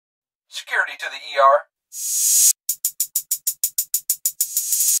Security to the ER.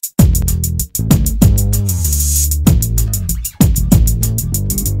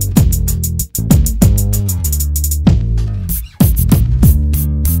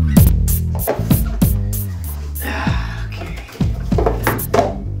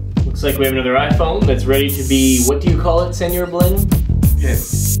 Looks like we have another iPhone that's ready to be, what do you call it, Senor Bling? Yeah.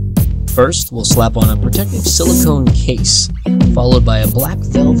 First, we'll slap on a protective silicone case, followed by a black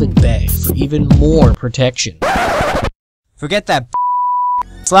velvet bag for even more protection. Forget that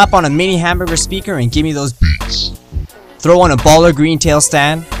slap on a mini hamburger speaker and give me those beats. Throw on a baller green tail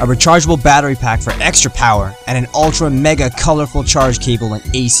stand, a rechargeable battery pack for extra power, and an ultra mega colorful charge cable and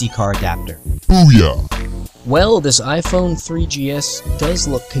AC car adapter. Booyah! Well, this iPhone 3GS does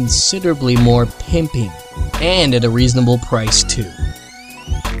look considerably more pimping, and at a reasonable price too.